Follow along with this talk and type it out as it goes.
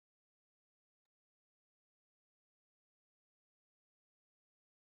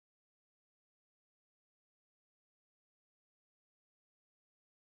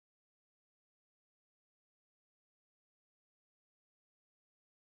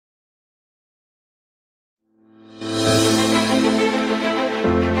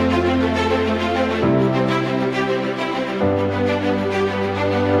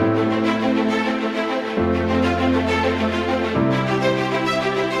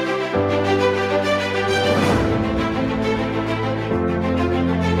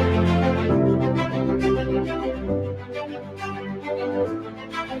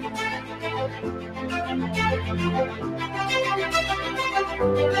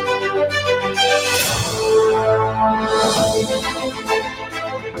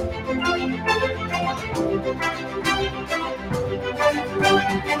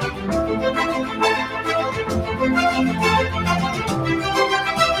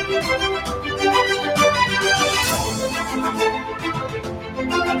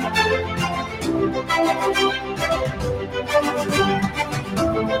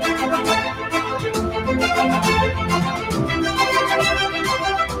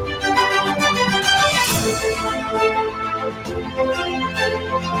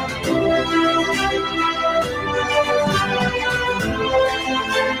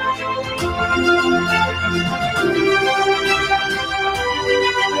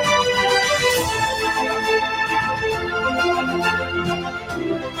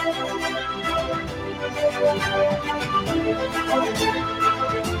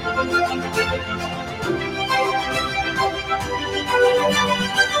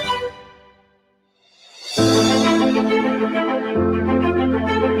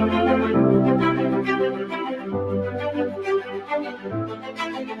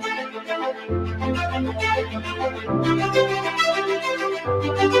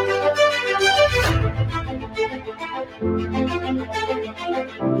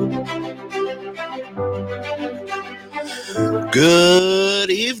Good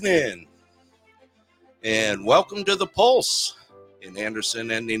evening, and welcome to The Pulse in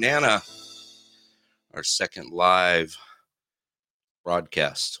Anderson and Nenana, our second live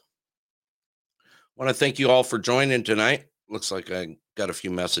broadcast. I want to thank you all for joining tonight. Looks like I got a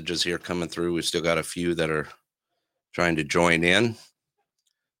few messages here coming through. We still got a few that are trying to join in,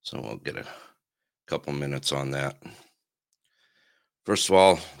 so we'll get a couple minutes on that. First of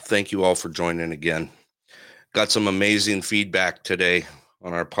all, thank you all for joining again. Got some amazing feedback today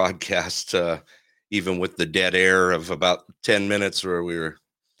on our podcast, even with the dead air of about 10 minutes where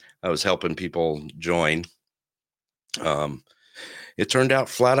I was helping people join. It turned out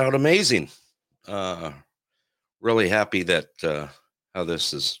flat out amazing. Really happy that how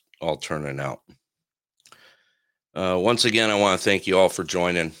this is all turning out. Once again, I want to thank you all for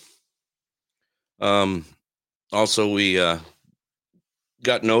joining. Also, we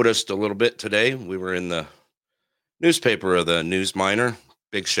got noticed a little bit today. We were in the newspaper of the News Miner.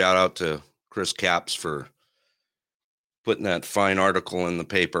 Big shout out to Chris Capps for putting that fine article in the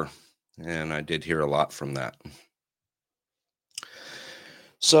paper, and I did hear a lot from that.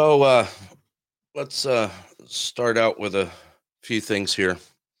 So let's start out with a few things here.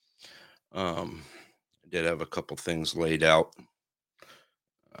 I did have a couple things laid out.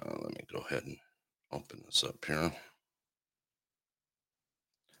 Let me go ahead and open this up here.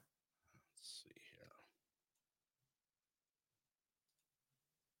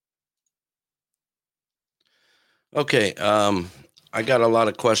 Okay, I got a lot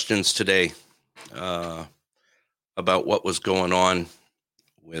of questions today about what was going on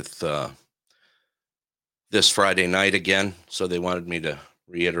with this Friday night again, so they wanted me to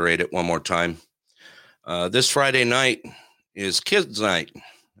reiterate it one more time. This Friday night is Kids Night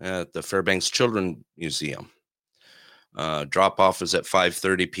at the Fairbanks Children's Museum. Drop-off is at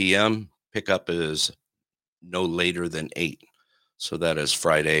 5:30 p.m. Pickup is no later than 8. So that is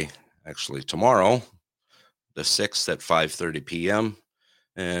Friday, actually tomorrow, the 6th at 5:30 p.m.,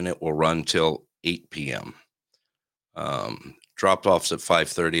 and it will run till 8 p.m. Drop-offs at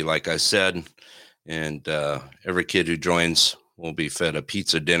 5:30, like I said, and every kid who joins will be fed a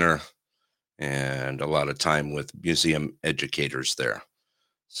pizza dinner and a lot of time with museum educators there.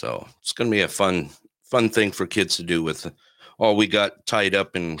 So it's going to be a fun thing for kids to do with all we got tied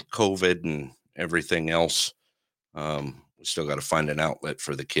up in COVID and everything else. We still got to find an outlet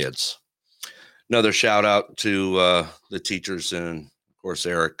for the kids. Another shout out to the teachers and, of course,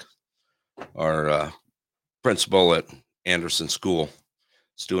 Eric, our principal at Anderson School.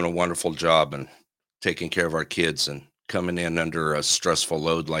 Is doing a wonderful job and taking care of our kids and coming in under a stressful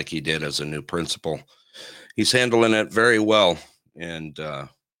load like he did as a new principal. He's handling it very well, and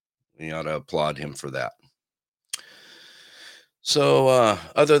we ought to applaud him for that. So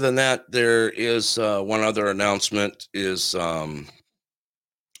other than that, there is one other announcement is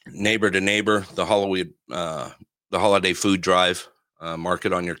Neighbor to Neighbor, the holiday food drive. Mark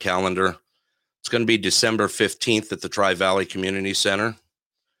it on your calendar. It's going to be December 15th at the Tri-Valley Community Center.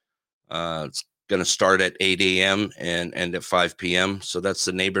 It's going to start at 8 a.m. and end at 5 p.m. So that's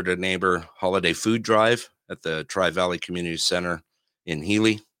the Neighbor to Neighbor holiday food drive at the Tri-Valley Community Center in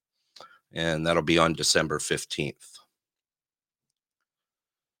Healy. And that'll be on December 15th.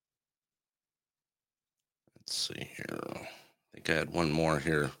 Let's see here. I think I had one more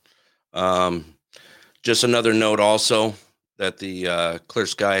here. Just another note also that the Clear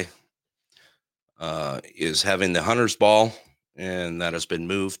Sky is having the Hunters Ball, and that has been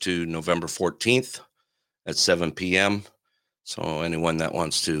moved to November 14th at 7 p.m. So anyone that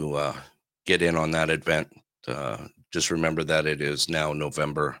wants to get in on that event, just remember that it is now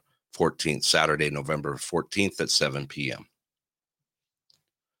November 14th, Saturday, November 14th at 7 p.m.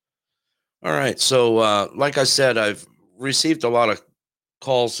 All right. So, like I said, I've received a lot of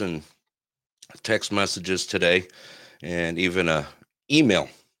calls and text messages today, and even a email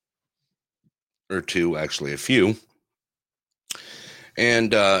or two, actually a few.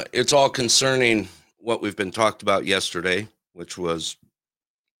 And it's all concerning what we've been talked about yesterday, which was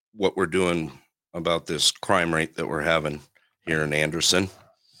what we're doing about this crime rate that we're having here in Anderson.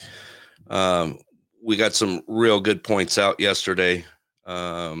 We got some real good points out yesterday.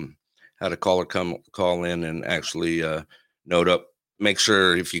 Had a caller call in and actually note up, make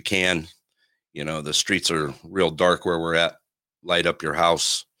sure if you can, the streets are real dark where we're at, light up your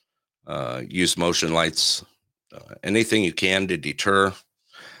house, use motion lights, anything you can to deter.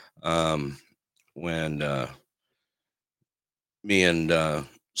 When me and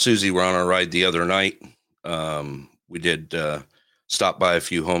Susie were on our ride the other night, we did stop by a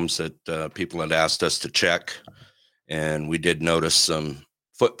few homes that people had asked us to check, and we did notice some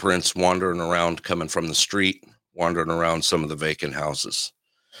footprints wandering around, coming from the street, wandering around some of the vacant houses.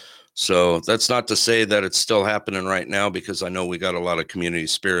 So that's not to say that it's still happening right now, because I know we got a lot of community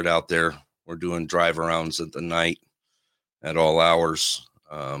spirit out there. We're doing drive arounds at the night at all hours.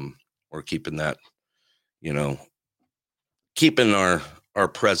 We're keeping that, keeping our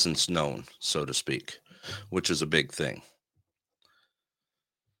presence known, so to speak, which is a big thing.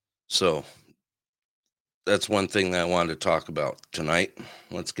 So that's one thing that I wanted to talk about tonight.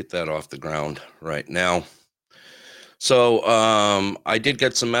 Let's get that off the ground right now. So I did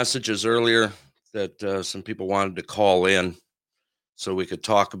get some messages earlier that some people wanted to call in so we could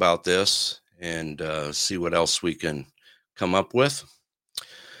talk about this and see what else we can come up with.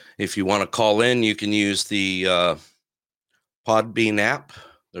 If you want to call in, you can use the Podbean app.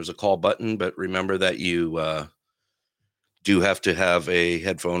 There's a call button, but remember that you do have to have a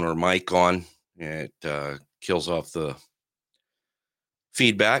headphone or mic on. It kills off the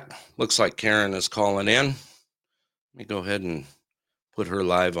feedback. Looks like Karen is calling in. Let me go ahead and put her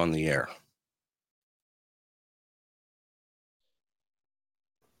live on the air.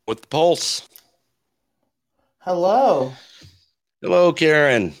 With the pulse. Hello. Hello,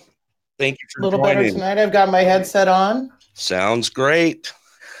 Karen. Thank you A for little better joining. tonight. I've got my headset on. Sounds great.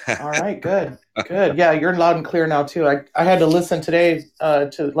 All right, good. Good. Yeah, you're loud and clear now too. I had to listen today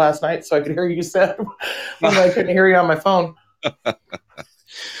to last night so I could hear you said when I couldn't hear you on my phone. Well,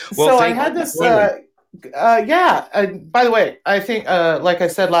 So I thank had you this for joining. yeah. By the way, I think like I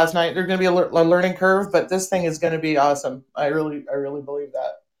said last night, there's going to be a learning curve, but this thing is going to be awesome. I really believe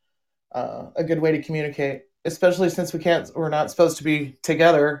that. A good way to communicate, especially since we're not supposed to be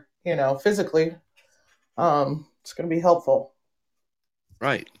together, physically. It's going to be helpful.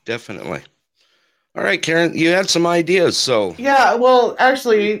 Right, definitely. All right, Karen, you had some ideas, so. Yeah, well,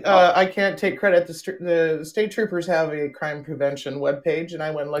 actually, I can't take credit. The state troopers have a crime prevention webpage, and I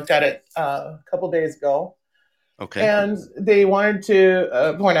went and looked at it a couple days ago. Okay. And they wanted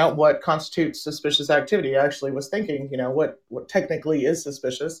to point out what constitutes suspicious activity. I actually was thinking, what technically is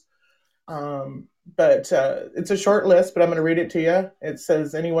suspicious. But it's a short list, but I'm going to read it to you. It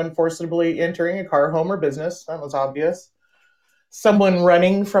says anyone forcibly entering a car, home, or business. That was obvious. Someone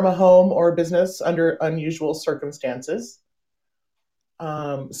running from a home or business under unusual circumstances.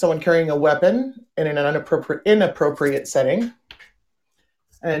 Someone carrying a weapon in an inappropriate setting,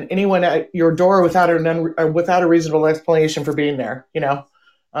 and anyone at your door without a reasonable explanation for being there.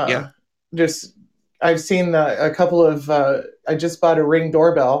 Yeah. Just I've seen a couple of. I just bought a Ring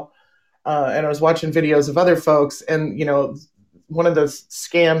doorbell, and I was watching videos of other folks, and one of the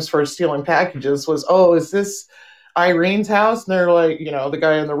scams for stealing packages was, oh, is this Irene's house? And they're like, the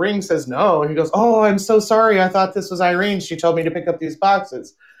guy in the Ring says no, and he goes, oh, I'm so sorry, I thought this was Irene. She told me to pick up these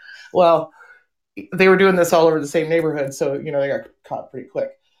boxes. Well, they were doing this all over the same neighborhood, so they got caught pretty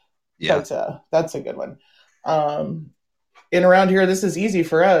quick. Yeah. But that's a good one. In around here, this is easy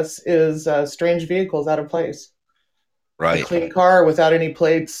for us. Is strange vehicles out of place? A Right. clean car without any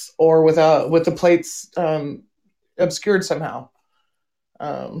plates, or with the plates obscured somehow.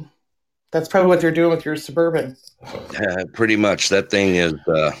 That's probably what they're doing with your Suburban. Pretty much. That thing is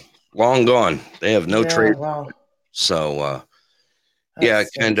long gone. They have no Yeah, trade. wow. So, That yeah, it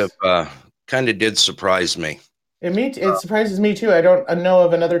stinks. kind of did surprise me. It surprises me too. I don't know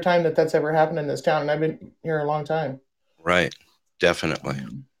of another time that's ever happened in this town, and I've been here a long time. Right. Definitely.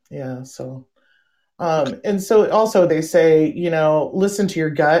 Yeah, so And so also they say, listen to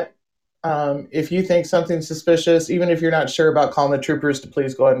your gut. If you think something's suspicious, even if you're not sure about calling the troopers, to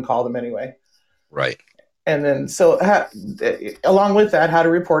please go ahead and call them anyway. Right. And then, along with that, how to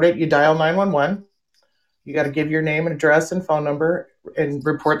report it, you dial 911. You got to give your name and address and phone number and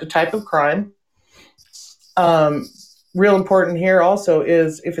report the type of crime. Real important here also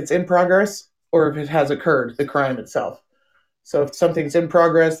is if it's in progress or if it has occurred, the crime itself. So if something's in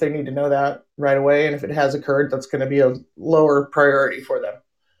progress, they need to know that right away. And if it has occurred, that's going to be a lower priority for them.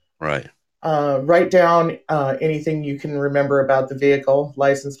 Right. Write down anything you can remember about the vehicle,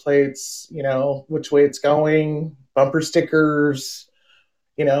 license plates, which way it's going, bumper stickers,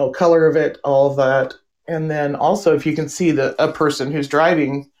 color of it, all of that. And then also, if you can see a person who's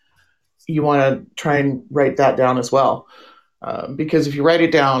driving, you want to try and write that down as well. Because if you write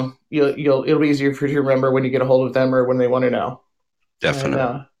it down, it'll be easier for you to remember when you get a hold of them or when they want to know.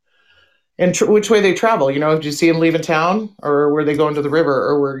 Definitely. And which way they travel. Did you see them leaving town, or were they going to the river,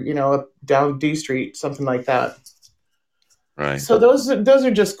 or were down D Street, something like that. Right. So those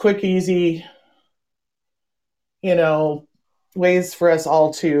are just quick, easy, ways for us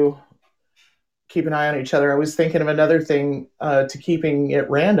all to keep an eye on each other. I was thinking of another thing to keeping it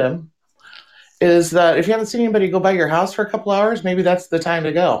random is that if you haven't seen anybody go by your house for a couple hours, maybe that's the time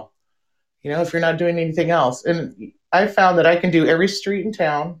to go. If you're not doing anything else. And I found that I can do every street in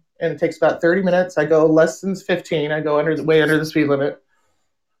town, and it takes about 30 minutes. I go less than 15. I go way under the speed limit.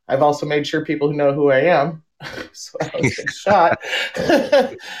 I've also made sure people know who I am, so I don't get shot.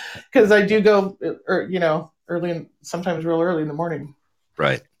 Because I do go, early, sometimes real early in the morning.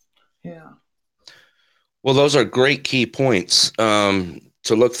 Right. Yeah. Well, those are great key points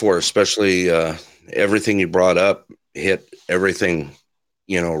to look for, especially everything you brought up hit everything,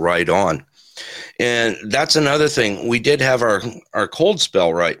 right on. And that's another thing. We did have our cold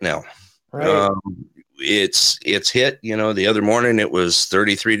spell right now. Right. It's hit, the other morning it was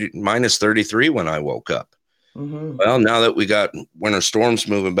minus 33 when I woke up. Mm-hmm. Well, now that we got winter storms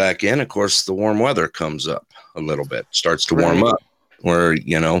moving back in, of course, the warm weather comes up a little bit, starts to warm up. Where,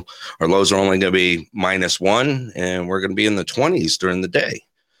 our lows are only going to be -1 and we're going to be in the 20s during the day.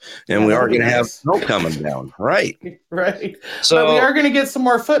 And we are going to have snow coming down. Right. Right. So, but we are going to get some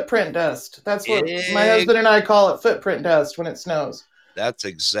more footprint dust. That's what my husband and I call it, footprint dust, when it snows. That's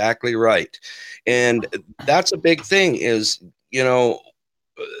exactly right. And that's a big thing is,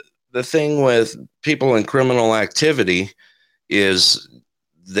 the thing with people in criminal activity is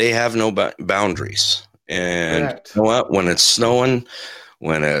they have no boundaries. And Correct. You know what? When it's snowing,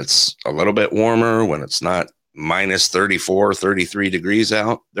 when it's a little bit warmer, when it's not minus 34, 33 degrees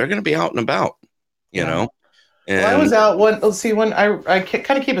out, they're going to be out and about, you know? And I was out when I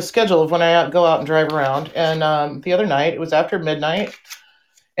kind of keep a schedule of when I go out and drive around. And the other night, it was after midnight.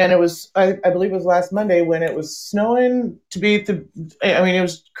 And it was, I believe it was last Monday when it was snowing it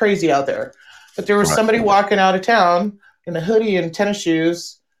was crazy out there. But there was somebody walking out of town in a hoodie and tennis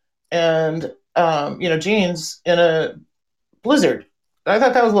shoes and, jeans in a blizzard. I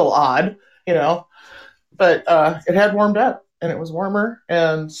thought that was a little odd, but it had warmed up and it was warmer.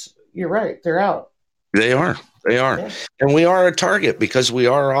 And you're right, they're out. They are. Yeah. And we are a target because we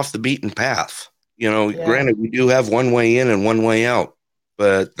are off the beaten path. Granted, we do have one way in and one way out.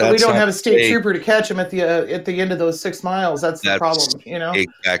 But we don't have a state trooper to catch them at the end of those 6 miles. That's the problem,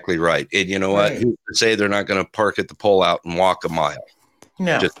 Exactly right. And you know what? Who's to say they're not going to park at the pullout and walk a mile?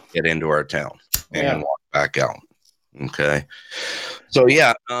 No. Just to get into our town and walk back out. Okay. So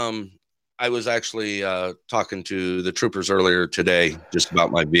I was actually talking to the troopers earlier today just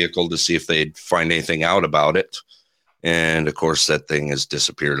about my vehicle to see if they'd find anything out about it. And of course, that thing has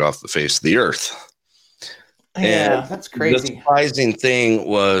disappeared off the face of the earth. Yeah, that's crazy. The surprising thing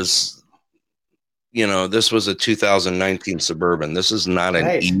was, this was a 2019 Suburban. This is not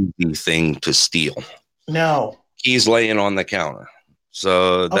an easy thing to steal. No. Keys laying on the counter.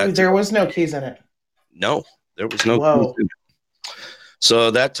 So there was no keys in it. No, there was no keys in it.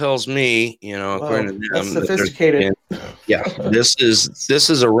 So that tells me, according to them, that's sophisticated. This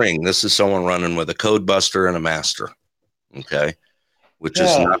is a ring. This is someone running with a code buster and a master. Okay. Which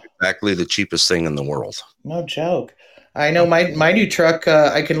is not exactly the cheapest thing in the world. No joke. I know my new truck,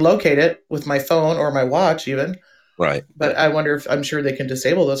 I can locate it with my phone or my watch even. Right. But I wonder I'm sure they can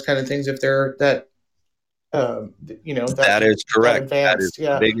disable those kind of things if they're that, that is correct. That is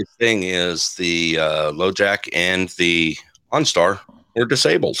the biggest thing is the LoJack and the OnStar were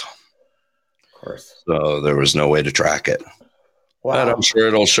disabled. Of course. So there was no way to track it. Wow. But I'm sure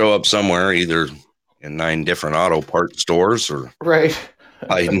it'll show up somewhere either in 9 different auto part stores or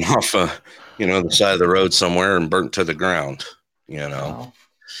hiding off the side of the road somewhere and burnt to the ground, Wow.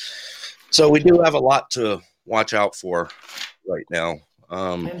 So we do have a lot to watch out for right now.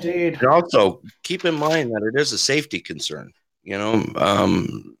 Indeed. And also keep in mind that it is a safety concern. You know,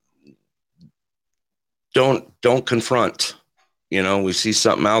 don't confront. You know, we see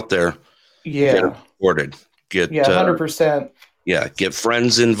something out there, get it Yeah. reported. Get Yeah, 100%. yeah, get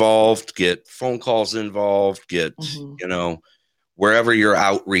friends involved, get phone calls involved, get Hmm. you know wherever your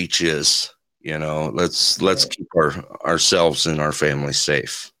outreach is. You know, let's Right. keep ourselves and our family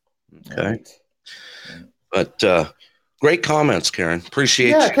safe. Okay, Right. Right. but great comments, Karen. Appreciate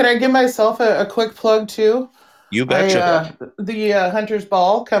Yeah, you. can I give myself a quick plug too? You I betcha. the Hunters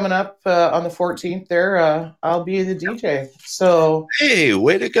Ball coming up on the 14th there. I'll be the DJ. So Hey,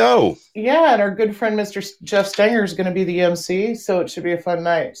 way to go! yeah, and our good friend Mr. Jeff Stenger is going to be the MC, so it should be a fun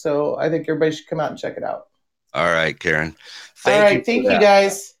night. So I think everybody should come out and check it out. All right, Karen. All Thank you right, for thank you that.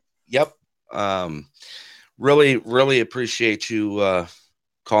 guys. Yep. Um, really appreciate you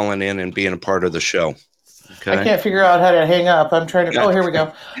calling in and being a part of the show. I Okay. can't figure out how to hang up. I'm trying to. Oh, here we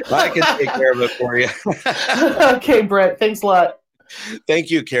go. I can take care of it for you. Okay, Brett. Thanks a lot. Thank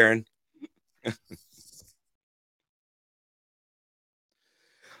you, Karen.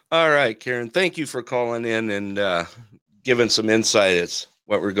 All right, Karen. Thank you for calling in and giving some insight as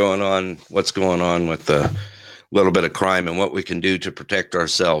what's going on with the little bit of crime and what we can do to protect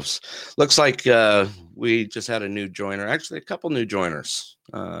ourselves. Looks like we just had a new joiner, actually a couple new joiners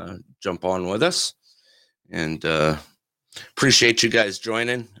jump on with us, and appreciate you guys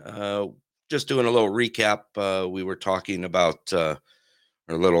joining. Just doing a little recap. We were talking about our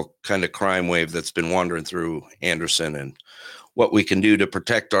little kind of crime wave that's been wandering through Anderson and what we can do to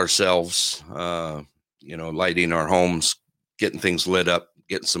protect ourselves. Lighting our homes, getting things lit up,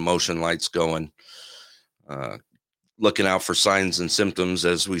 getting some motion lights going, uh, looking out for signs and symptoms,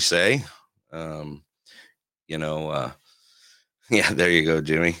 as we say. Um, you know, uh, yeah, there you go,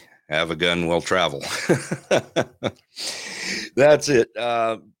 Jimmy. Have a gun, will travel. That's it.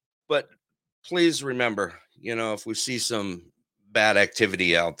 But please remember, if we see some bad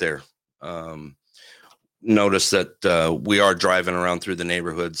activity out there, um, notice that we are driving around through the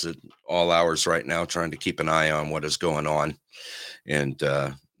neighborhoods at all hours right now, trying to keep an eye on what is going on and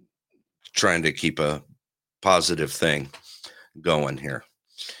trying to keep a positive thing going here.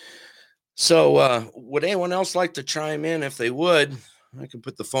 So, would anyone else like to chime in? If they would, I can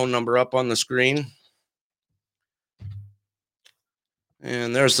put the phone number up on the screen.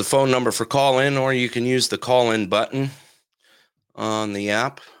 And there's the phone number for call in, or you can use the call in button on the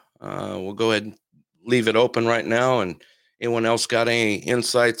app. We'll go ahead and leave it open right now. And anyone else got any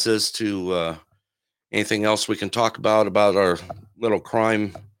insights as to anything else we can talk about our little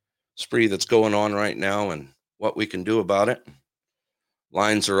crime spree that's going on right now and what we can do about it?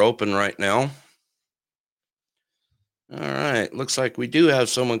 Lines are open right now. All right. Looks like we do have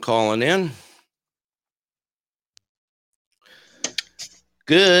someone calling in.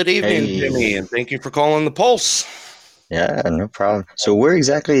 Good evening, Jimmy, Hey, and thank you for calling the Pulse. yeah, no problem. So where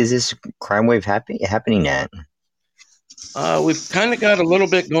exactly is this crime wave happening at? We've kind of got a little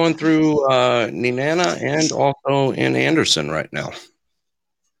bit going through Nenana and also in Anderson right now.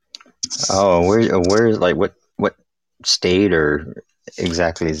 Oh, like what state or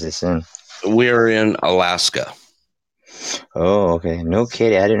exactly is this in? We're in Alaska. Oh, okay. No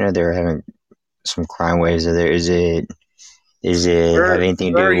kidding. I didn't know they were having some crime waves there. Is it have Where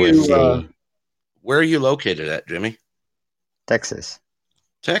anything to where are do with you the where are you located at, Jimmy? Texas?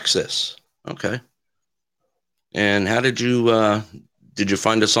 Texas. Okay. And how did you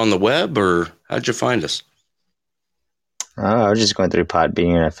find us on the web, or how'd you find us? Oh, I was just going through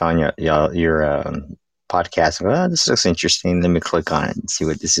Podbean and I found your podcast. Oh, this looks interesting. Let me click on it and see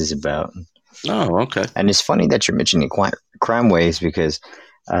what this is about. Oh, okay. And it's funny that you're mentioning crime waves because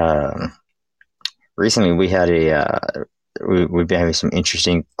um, recently we had we've been having some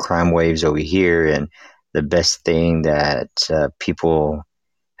interesting crime waves over here, and the best thing that people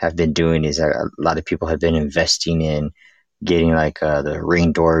have been doing is a lot of people have been investing in getting like the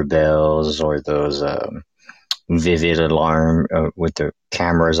Ring doorbells or those Vivid alarm with the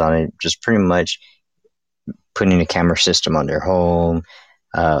cameras on it, just pretty much putting a camera system on their home,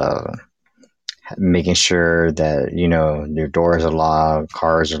 uh, making sure that their doors are locked,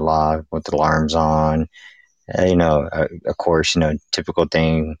 cars are locked with alarms on. Of course, typical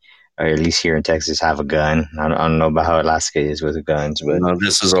thing, or at least here in Texas, have a gun. I don't know about how Alaska is with the guns, but No,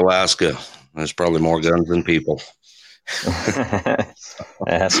 this is Alaska. There's probably more guns than people.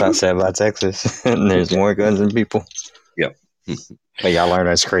 that's not said about Texas. There's more guns than people. Yep. But y'all aren't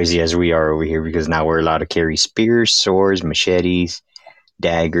as crazy as we are over here because now we're allowed to carry spears, swords, machetes,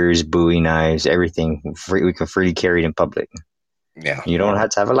 daggers, Bowie knives, everything. We can freely carry it in public. Yeah. You don't have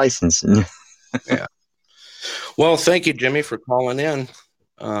to have a license. Yeah. Well, thank you, Jimmy, for calling in.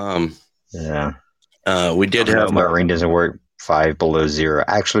 Yeah. We did No, have my ring doesn't work 5 below 0.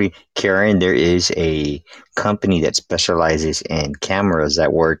 Actually, Karen, there is a company that specializes in cameras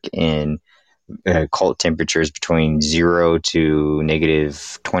that work in cold temperatures between 0 to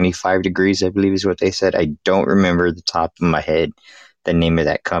negative 25 degrees, I believe is what they said. I don't remember the top of my head the name of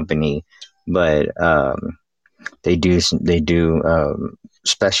that company, but they do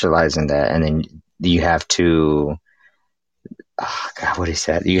specialize in that. And then you have to, oh God, what is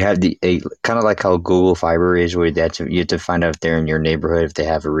that? You have the kind of like how Google Fiber is, where you have to find out if they're in your neighborhood if they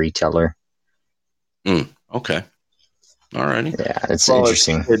have a retailer. Okay. All righty. Yeah, it's Well,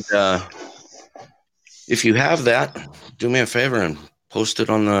 interesting. if you have that, do me a favor and post it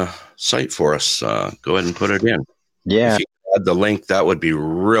on the site for us. Go ahead and put it in. Yeah. If you add the link, that would be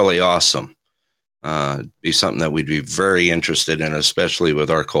really awesome. Be something that we'd be very interested in, especially with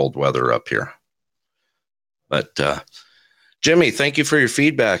our cold weather up here. But Jimmy, thank you for your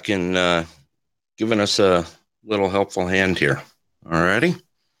feedback and giving us a little helpful hand here. All righty.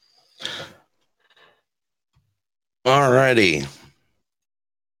 All righty.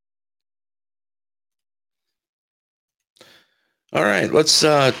 All right, let's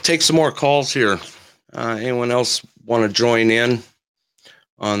take some more calls here. Anyone else want to join in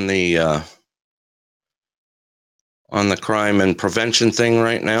on the crime and prevention thing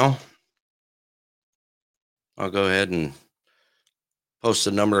right now? I'll go ahead and post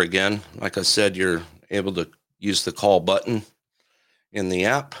the number again. Like I said, you're able to use the call button in the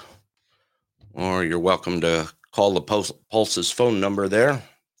app, or you're welcome to call the Pulse's phone number there,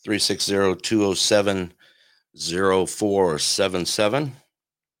 360-207-0477.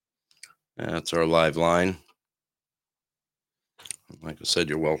 That's our live line. Like I said,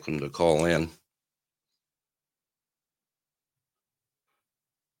 you're welcome to call in.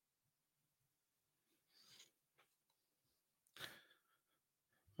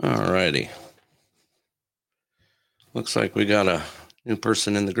 All righty. Looks like we got a new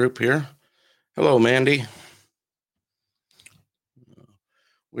person in the group here. Hello, Mandy.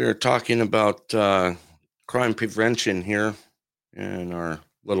 We are talking about crime prevention here in our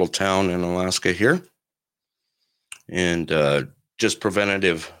little town in Alaska here. And just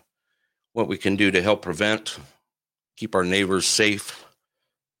preventative, what we can do to help prevent, keep our neighbors safe,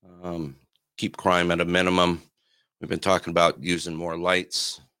 keep crime at a minimum. We've been talking about using more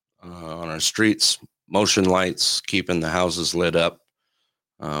lights on our streets, motion lights, keeping the houses lit up.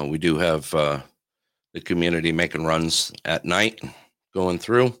 We do have the community making runs at night, going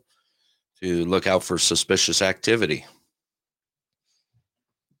through to look out for suspicious activity.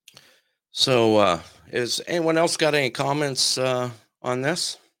 So, has anyone else got any comments on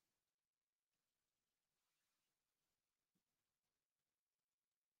this?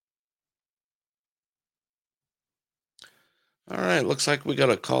 All right, looks like we got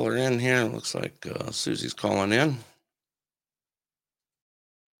a caller in here. Looks like Susie's calling in.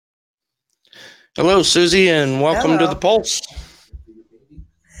 Hello, Susie, and welcome to the Pulse.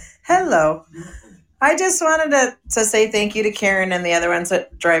 Hello. I just wanted to say thank you to Karen and the other ones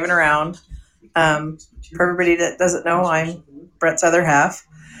that driving around. For everybody that doesn't know, I'm Brett's other half.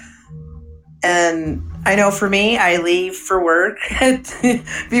 And I know for me, I leave for work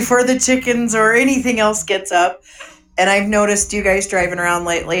before the chickens or anything else gets up. And I've noticed you guys driving around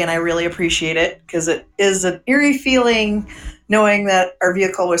lately, and I really appreciate it because it is an eerie feeling knowing that our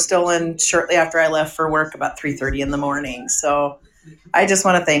vehicle was stolen shortly after I left for work about 3:30 in the morning. So I just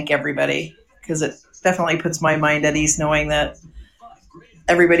want to thank everybody because it definitely puts my mind at ease knowing that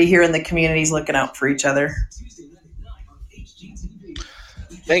everybody here in the community is looking out for each other.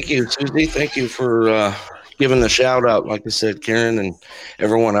 Thank you, Susie. Thank you for giving the shout out. Like I said, Karen and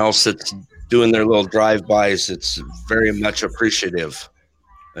everyone else that's doing their little drive-bys, it's very much appreciative.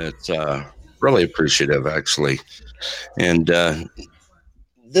 It's really appreciative, actually. And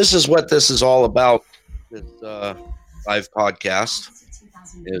this is what this is all about. This live podcast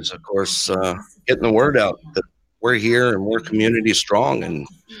is, of course, getting the word out that we're here and we're community strong, and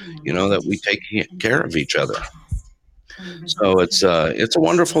that we take care of each other. So it's a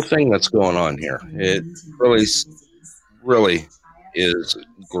wonderful thing that's going on here. It really is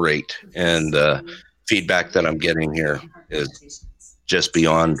great, and feedback that I'm getting here is just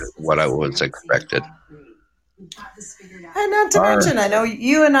beyond what I was expected. And not to mention, I know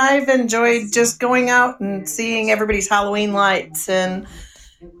you and I have enjoyed just going out and seeing everybody's Halloween lights and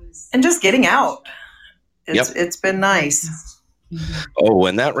just getting out. It's been nice. Oh,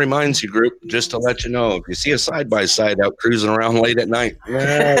 and that reminds you, group, just to let you know, if you see a side-by-side out cruising around late at night,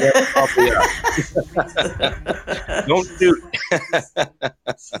 that's probably us. Don't shoot.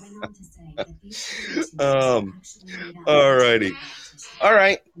 All righty. All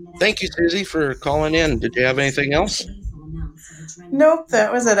right. Thank you, Susie, for calling in. Did you have anything else? Nope,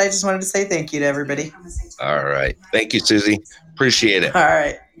 that was it. I just wanted to say thank you to everybody. All right. Thank you, Susie. Appreciate it. All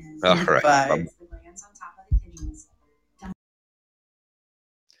right. All right. Bye.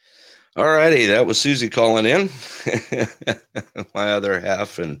 All righty. That was Susie calling in. My other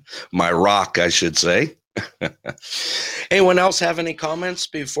half and my rock, I should say. Anyone else have any comments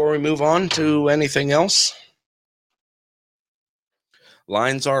before we move on to anything else?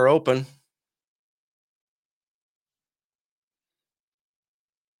 Lines are open.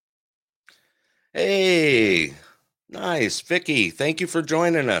 Hey, nice. Vicky, thank you for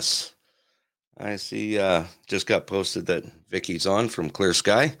joining us. I see just got posted that Vicky's on from Clear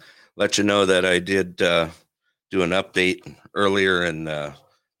Sky. Let you know that I did do an update earlier and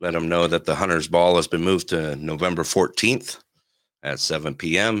let them know that the Hunter's Ball has been moved to November 14th at 7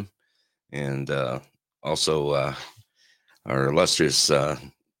 p.m. And also our illustrious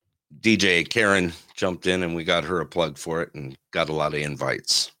DJ Karen jumped in and we got her a plug for it and got a lot of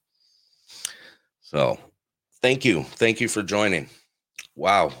invites. So thank you. Thank you for joining.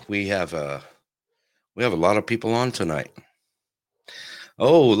 Wow, we have a lot of people on tonight.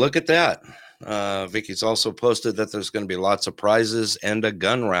 Oh, look at that. Vicky's also posted that there's going to be lots of prizes and a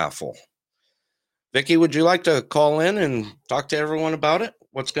gun raffle. Vicky, would you like to call in and talk to everyone about it?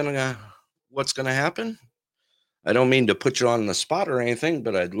 What's going to happen? I don't mean to put you on the spot or anything,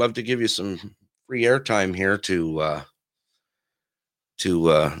 but I'd love to give you some free airtime here to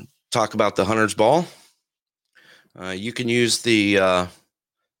talk about the Hunter's Ball. You can use the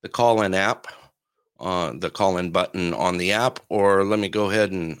call-in app, the call-in button on the app, or let me go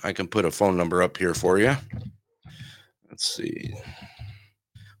ahead and I can put a phone number up here for you. Let's see.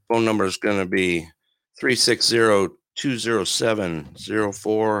 Phone number is going to be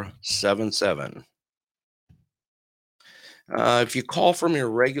 360-207-0477. If you call from your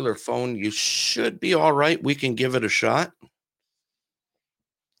regular phone, you should be all right. We can give it a shot.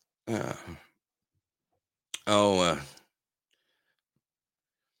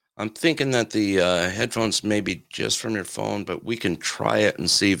 I'm thinking that the headphones may be just from your phone, but we can try it and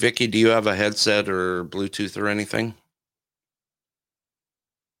see. Vicky, do you have a headset or Bluetooth or anything?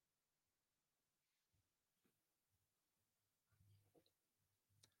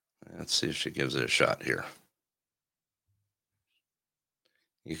 Let's see if she gives it a shot here.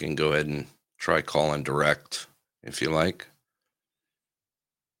 You can go ahead and try calling direct if you like.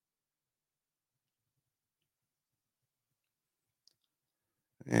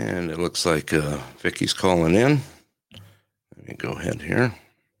 And it looks like Vicky's calling in. Let me go ahead here.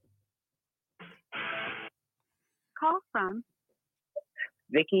 Call from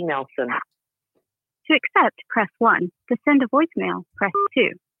Vicky Nelson. To accept, press 1. To send a voicemail, press 2.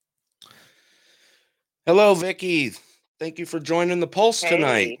 Hello, Vicky. Thank you for joining the Pulse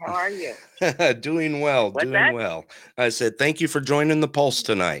tonight. How are you? Doing well. Well. I said, thank you for joining the Pulse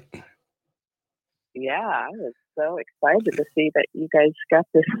tonight. Yeah, I was so excited to see that you guys got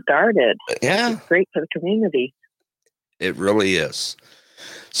this started. Yeah. It's great for the community. It really is.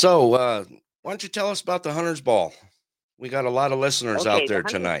 So, why don't you tell us about the Hunter's Ball? We got a lot of listeners out there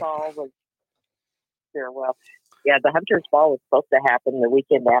tonight. The Hunter's Ball was supposed to happen the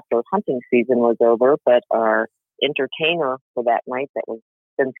weekend after hunting season was over, but our entertainer for that night that was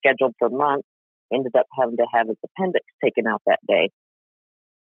been scheduled for months ended up having to have his appendix taken out that day.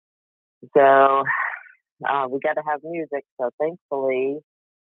 So we got to have music. So thankfully,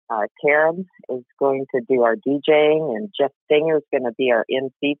 Karen is going to do our DJing, and Jeff Stinger is going to be our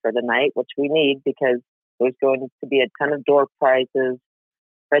MC for the night, which we need because there's going to be a ton of door prizes.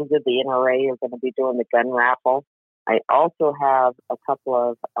 Friends of the NRA are going to be doing the gun raffle. I also have a couple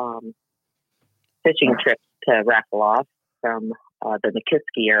of fishing trips to raffle off from the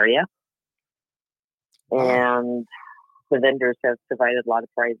Nikiski area. And the vendors have provided a lot of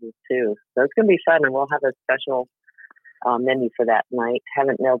prizes too. So it's going to be fun, and we'll have a special menu for that night.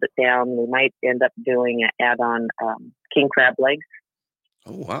 Haven't nailed it down. We might end up doing an add-on king crab legs.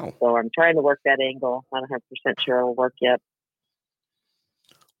 Oh, wow. So I'm trying to work that angle. Not 100% sure it'll work yet.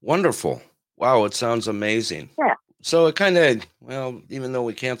 Wonderful. Wow, it sounds amazing. Yeah. So it kind of, even though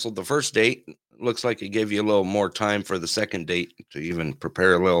we canceled the first date, it looks like it gave you a little more time for the second date to even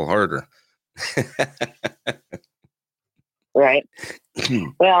prepare a little harder. Right.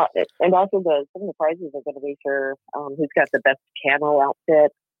 Well, and also some of the prizes are going to be for who's got the best camo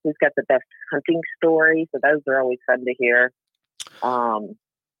outfit, who's got the best hunting story. So those are always fun to hear. The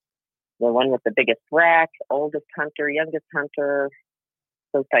one with the biggest rack, oldest hunter, youngest hunter,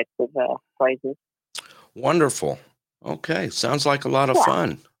 those types of prizes. Wonderful. Okay, sounds like a lot of Yeah.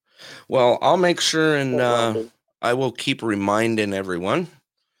 fun. Well, I'll make sure It and will be. I will keep reminding everyone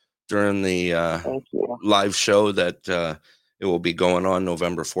during the Thank you. live show that it will be going on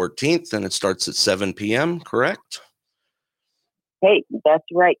November 14th, and it starts at 7 p.m., correct? Hey, that's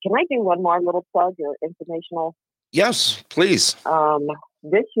right. Can I do one more little plug or informational? Yes, please.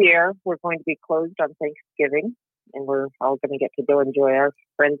 This year, we're going to be closed on Thanksgiving, and we're all going to get to go enjoy our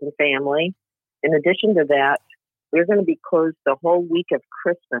friends and family. In addition to that, we're going to be closed the whole week of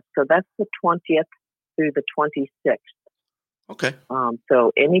Christmas. So that's the 20th through the 26th. Okay.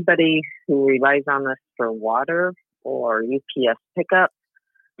 So anybody who relies on us for water or UPS pickup,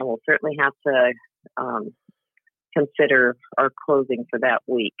 and we'll certainly have to consider our closing for that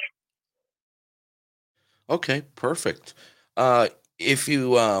week. Okay, perfect. If you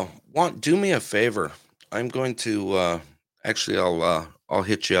want, do me a favor. I'm going to actually I'll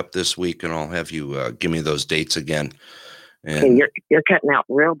hit you up this week, and I'll have you give me those dates again. And okay, you're cutting out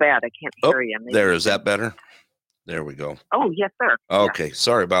real bad. I can't hear you. Maybe there, is that better? There we go. Oh, yes, sir. Okay, Yeah.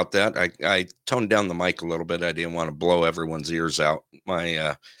 sorry about that. I toned down the mic a little bit. I didn't want to blow everyone's ears out.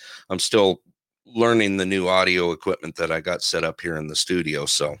 I'm still learning the new audio equipment that I got set up here in the studio.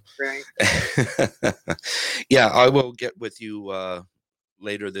 So, Right. Yeah, I will get with you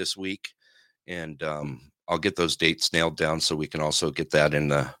later this week, and I'll get those dates nailed down so we can also get that in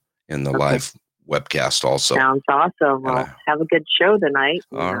the live webcast also. Sounds awesome. Well, have a good show tonight.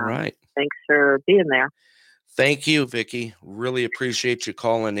 All right. Thanks for being there. Thank you, Vicki. Really appreciate you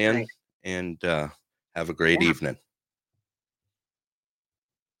calling in, right. and have a great evening.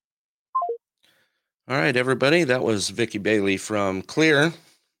 All right, everybody. That was Vicki Bailey from Clear,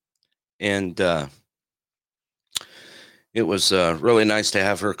 and it was really nice to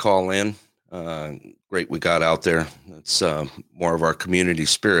have her call in. Great we got out there. It's more of our community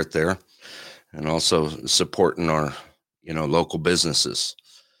spirit there, and also supporting our local businesses.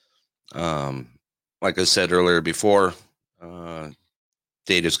 Like I said earlier before,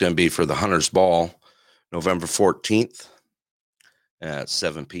 date is going to be for the Hunters Ball, November 14th at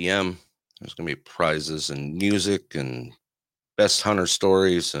 7 p.m. There's going to be prizes and music and best hunter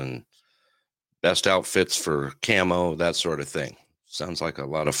stories and best outfits for camo, that sort of thing. Sounds like a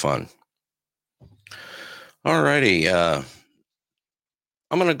lot of fun. All righty. I'm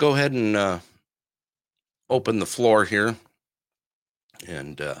going to go ahead and open the floor here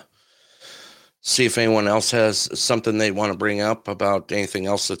and see if anyone else has something they want to bring up about anything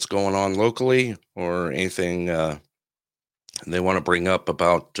else that's going on locally, or anything they want to bring up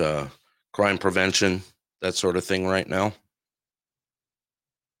about crime prevention, that sort of thing right now.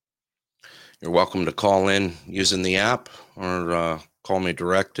 You're welcome to call in using the app, or call me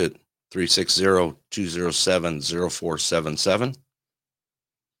direct at 360-207-0477.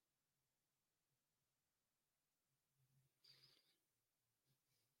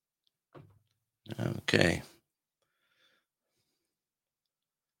 Okay.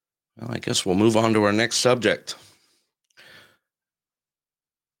 Well, I guess we'll move on to our next subject.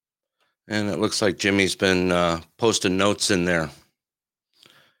 And it looks like Jimmy's been posting notes in there.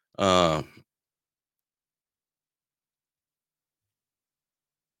 Oh,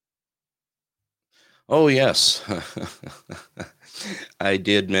 yes. I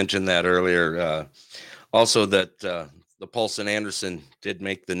did mention that earlier. Also that the Pulse and Anderson did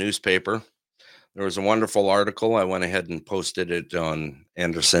make the newspaper. There was a wonderful article. I went ahead and posted it on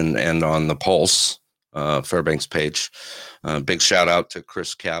Anderson and on the Pulse Fairbanks page. Big shout out to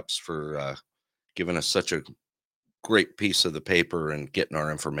Chris Capps for giving us such a great piece of the paper and getting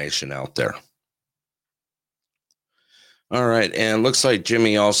our information out there. All right, and looks like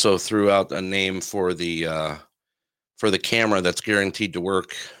Jimmy also threw out a name for the camera that's guaranteed to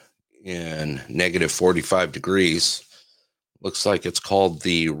work in negative 45 degrees. Looks like it's called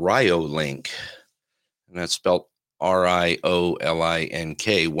the RioLink, and that's spelled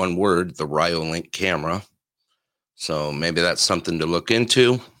RIOLINK, one word, the RioLink camera. So maybe that's something to look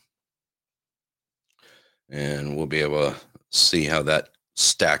into, and we'll be able to see how that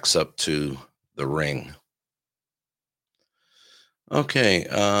stacks up to the Ring. Okay.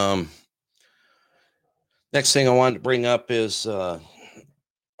 Next thing I wanted to bring up is our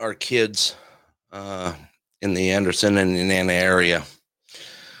kids in the Anderson and Nenana area.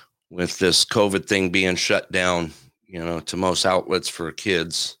 With this COVID thing being shut down, to most outlets for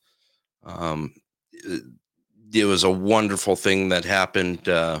kids, it was a wonderful thing that happened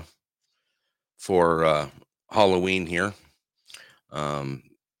for Halloween here.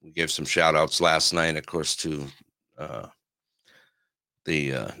 We gave some shout outs last night, of course, to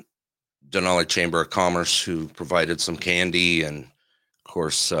the Denali Chamber of Commerce, who provided some candy, and of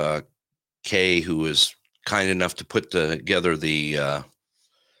course Kay, who was kind enough to put together the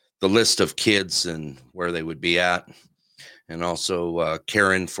list of kids and where they would be at, and also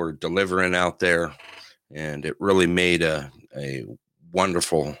Karen for delivering out there. And it really made a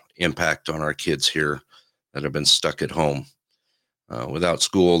wonderful impact on our kids here that have been stuck at home. Without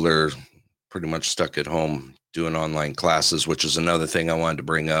school, they're pretty much stuck at home doing online classes, which is another thing I wanted to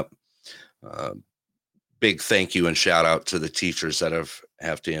bring up. Big thank you and shout out to the teachers that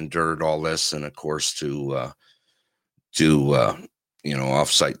have to endure all this, and of course to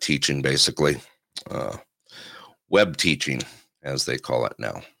offsite teaching, basically web teaching as they call it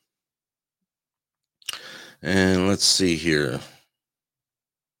now. And let's see here.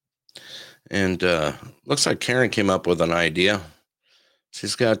 And looks like Karen came up with an idea.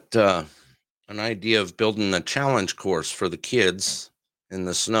 She's got an idea of building a challenge course for the kids in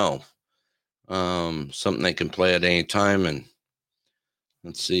the snow. Something they can play at any time, and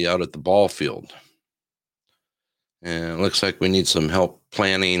let's see, out at the ball field. And it looks like we need some help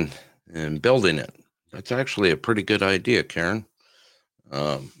planning and building it. That's actually a pretty good idea, Karen.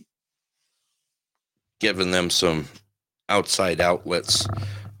 Giving them some outside outlets.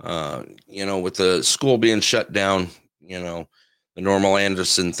 With the school being shut down, the normal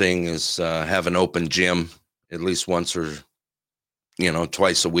Anderson thing is have an open gym at least once or,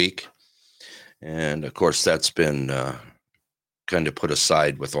 twice a week. And of course, that's been kind of put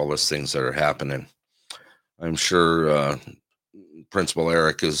aside with all those things that are happening. I'm sure Principal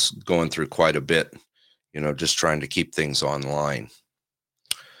Eric is going through quite a bit, just trying to keep things online.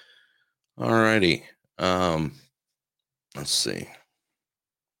 All righty. Let's see.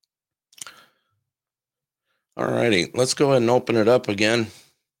 All righty. Let's go ahead and open it up again.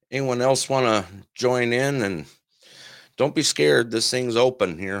 Anyone else want to join in? And don't be scared. This thing's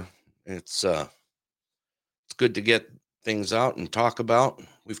open here. It's good to get things out and talk about.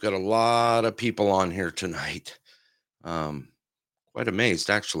 We've got a lot of people on here tonight. Quite amazed,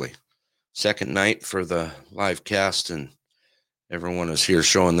 actually. Second night for the live cast, and everyone is here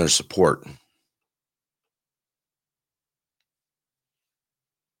showing their support.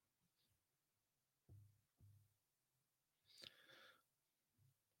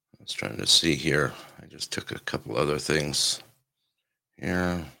 I was trying to see here. I just took a couple other things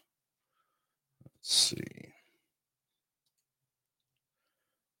here. Let's see.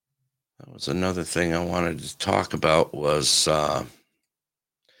 That was another thing I wanted to talk about was I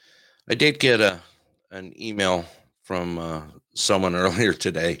did get an email from someone earlier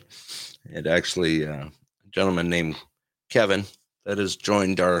today. And actually a gentleman named Kevin that has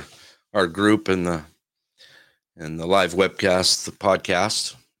joined our group in the live webcast, the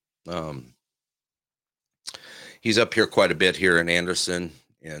podcast. He's up here quite a bit here in Anderson,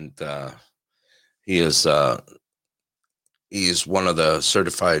 and he's one of the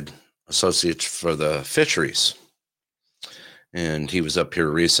certified associates for the fisheries. And he was up here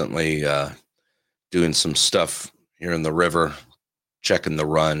recently doing some stuff here in the river, checking the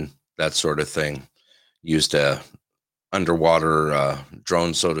run, that sort of thing. Used a underwater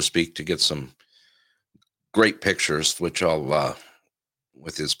drone, so to speak, to get some great pictures, which I'll,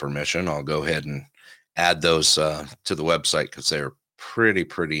 with his permission, I'll go ahead and add those to the website because they're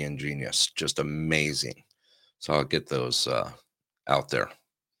pretty ingenious, just amazing. So I'll get those out there.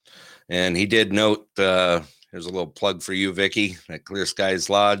 And he did note, here's a little plug for you, Vicky, that Clear Skies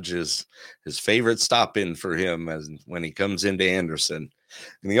Lodge is his favorite stop-in for him when he comes into Anderson.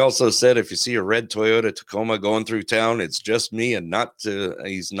 And he also said, if you see a red Toyota Tacoma going through town, it's just me, and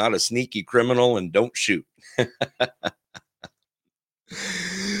he's not a sneaky criminal, and don't shoot.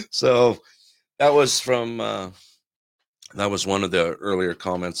 So that was that was one of the earlier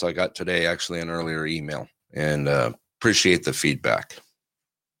comments I got today, actually an earlier email, and appreciate the feedback.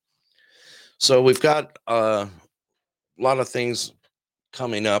 So we've got a lot of things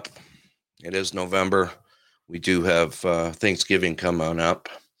coming up. It is November. We do have Thanksgiving coming up.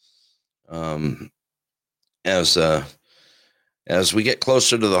 As we get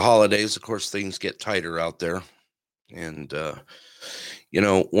closer to the holidays, of course, things get tighter out there. And,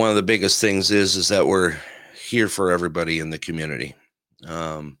 one of the biggest things is that we're here for everybody in the community,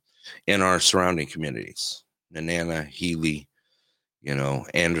 in our surrounding communities, Nenana, Healy,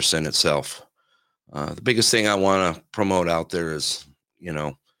 Anderson itself. The biggest thing I want to promote out there is,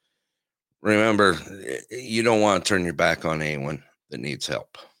 remember, you don't want to turn your back on anyone that needs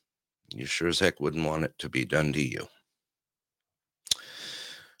help. You sure as heck wouldn't want it to be done to you.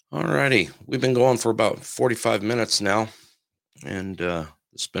 All righty. We've been going for about 45 minutes now, and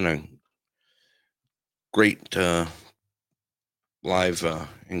it's been a great live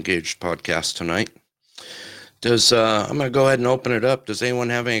engaged podcast tonight. I'm going to go ahead and open it up. Does anyone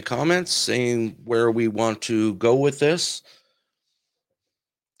have any comments saying where we want to go with this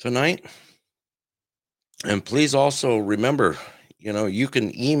tonight? And please also remember, you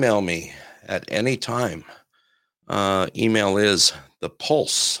can email me at any time. Email is the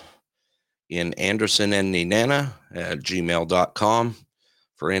Pulse in Anderson and Nenana at gmail.com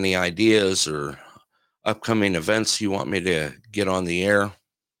for any ideas or upcoming events you want me to get on the air.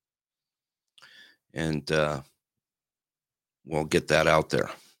 And we'll get that out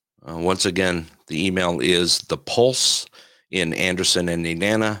there. Once again, the email is the Pulse in Anderson and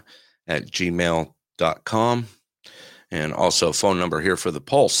Nenana at gmail.com. And also phone number here for the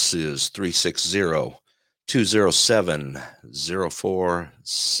Pulse is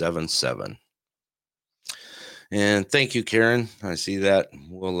 360-207-0477. And thank you, Karen. I see that.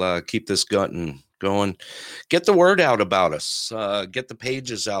 We'll keep this going. Get the word out about us. Get the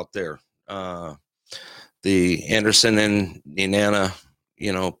pages out there. The Anderson and Nenana,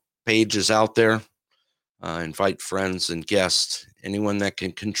 page is out there. Invite friends and guests, anyone that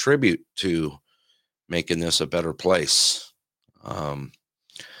can contribute to making this a better place.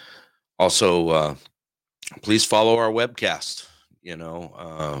 Also, please follow our webcast.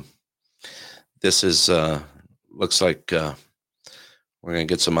 This is looks like we're going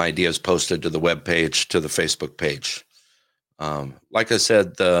to get some ideas posted to the webpage, to the Facebook page. Like I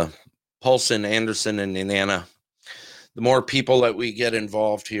said, the Pulse in Anderson and Nenana, the more people that we get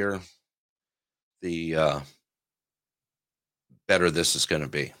involved here, the better this is going to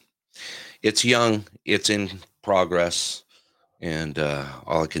be. It's young, it's in progress, and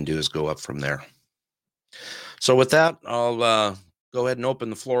all I can do is go up from there. So with that, I'll go ahead and open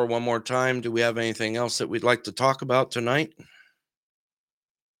the floor one more time. Do we have anything else that we'd like to talk about tonight?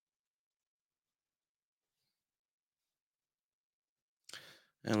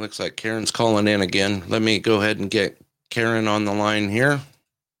 And it looks like Karen's calling in again. Let me go ahead and get Karen on the line here.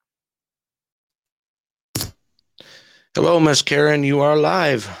 Hello, Miss Karen. You are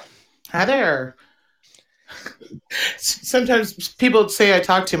live. Hi there. Sometimes people say I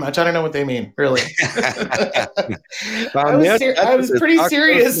talk too much. I don't know what they mean, really. I was pretty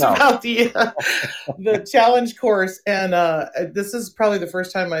serious about the challenge course, and this is probably the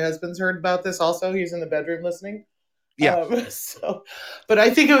first time my husband's heard about this. Also, he's in the bedroom listening. Yeah. But I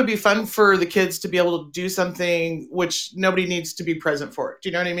think it would be fun for the kids to be able to do something which nobody needs to be present for. Do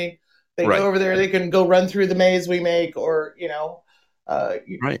you know what I mean? They go over there, they can go run through the maze we make, or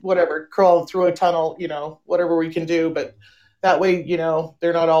whatever, crawl through a tunnel, whatever we can do. But that way,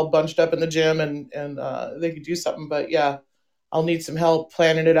 they're not all bunched up in the gym, and they could do something. But yeah, I'll need some help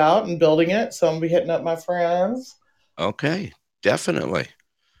planning it out and building it. So I'm gonna be hitting up my friends. Okay, definitely.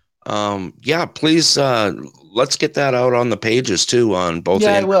 Please let's get that out on the pages too, on both.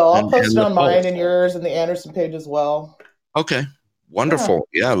 Yeah, I will. I'll post it on mine and yours and the Anderson page as well. Okay, wonderful.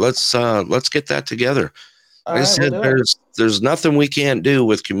 Yeah, let's get that together. Like I said, there's nothing we can't do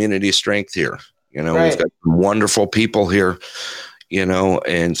with community strength here. We've got some wonderful people here,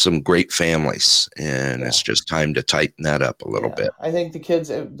 and some great families, and it's just time to tighten that up a little bit. I think the kids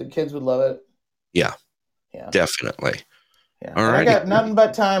would love it. Yeah, definitely. Yeah. All right. I got nothing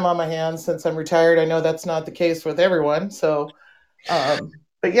but time on my hands since I'm retired. I know that's not the case with everyone. So,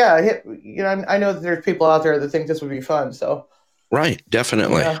 but yeah, I know that there's people out there that think this would be fun. So, right,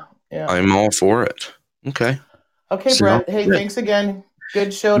 definitely. Yeah. I'm all for it. Okay. Okay, Brett. Hey, thanks again.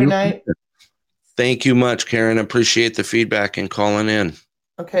 Good show tonight. Thank you much, Karen. Appreciate the feedback and calling in.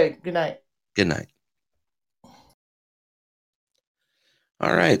 Okay. Good night. Good night.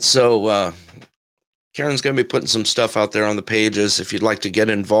 All right. So, Karen's going to be putting some stuff out there on the pages. If you'd like to get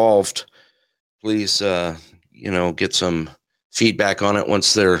involved, please, get some feedback on it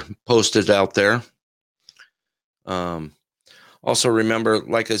once they're posted out there. Also remember,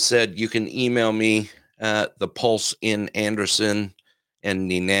 like I said, you can email me at the Pulse in Anderson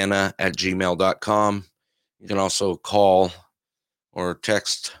and Nenana at gmail.com. You can also call or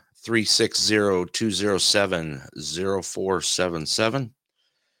text 360-207-0477.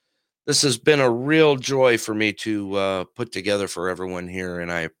 This has been a real joy for me to put together for everyone here,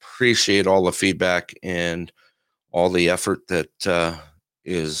 and I appreciate all the feedback and all the effort that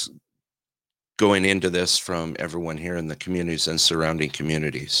is going into this from everyone here in the communities and surrounding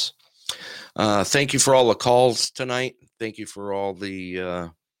communities. Thank you for all the calls tonight. Thank you for all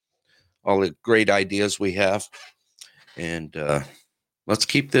the great ideas we have, and let's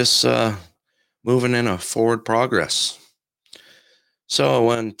keep this moving in a forward progress. So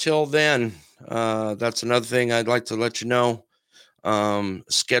until then, that's another thing I'd like to let you know.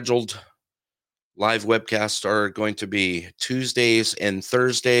 Scheduled live webcasts are going to be Tuesdays and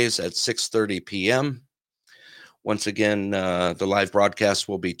Thursdays at 6:30 p.m. Once again, the live broadcast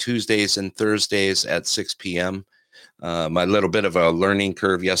will be Tuesdays and Thursdays at 6 p.m. My little bit of a learning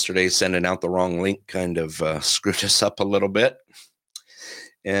curve yesterday, sending out the wrong link, kind of screwed us up a little bit.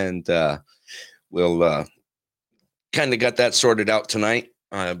 And we'll kind of got that sorted out tonight.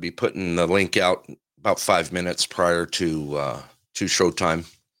 I'll be putting the link out about 5 minutes prior to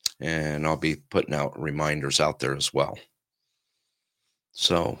showtime, and I'll be putting out reminders out there as well.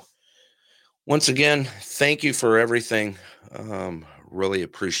 So once again, thank you for everything. Really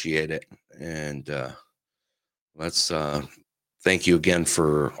appreciate it. And let's thank you again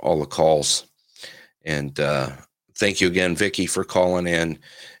for all the calls. And thank you again, Vicki, for calling in,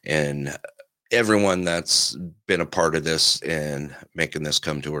 and everyone that's been a part of this and making this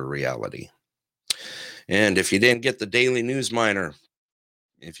come to a reality. And if you didn't get the Daily News Miner,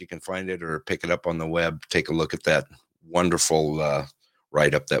 if you can find it or pick it up on the web, take a look at that wonderful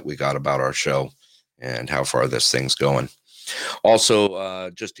write-up that we got about our show and how far this thing's going. Also,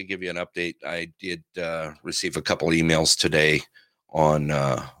 just to give you an update, I did receive a couple emails today on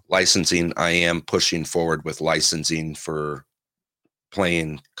licensing. I am pushing forward with licensing for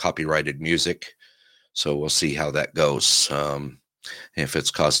playing copyrighted music. So we'll see how that goes. If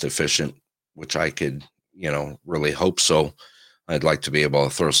it's cost efficient, which I could, really hope so. I'd like to be able to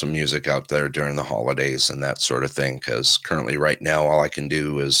throw some music out there during the holidays and that sort of thing. Because currently right now, all I can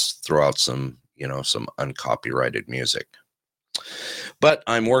do is throw out some uncopyrighted music. But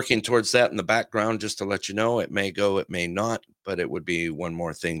I'm working towards that in the background, just to let you know. It may go, it may not, but it would be one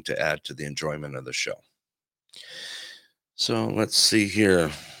more thing to add to the enjoyment of the show. So let's see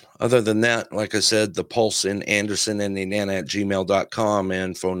here. Other than that, like I said, the Pulse in Anderson and Nenana at gmail.com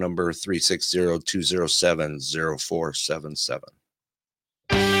and phone number 360-207-0477.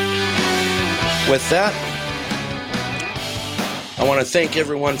 With that, I want to thank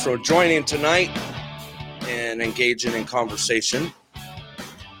everyone for joining tonight and engaging in conversation.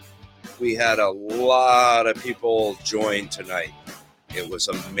 We had a lot of people join tonight. It was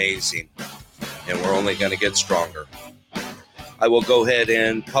amazing, and we're only going to get stronger. I will go ahead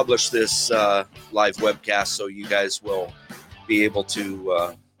and publish this live webcast so you guys will be able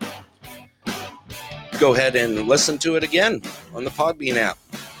to go ahead and listen to it again on the Podbean app.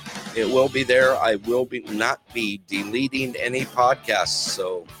 It will be there. I will not be deleting any podcasts,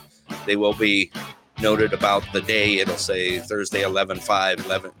 so they will be noted about the day. It'll say Thursday 11/5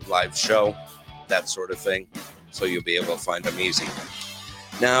 11 live show, that sort of thing. So you'll be able to find them easy.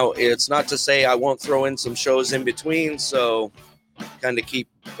 Now, it's not to say I won't throw in some shows in between, so kind of keep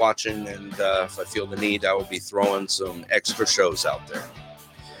watching, and if I feel the need, I will be throwing some extra shows out there.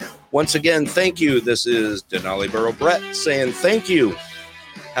 Once again, thank you. This is Denali Burrow Brett saying thank you.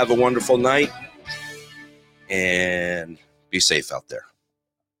 Have a wonderful night, and be safe out there.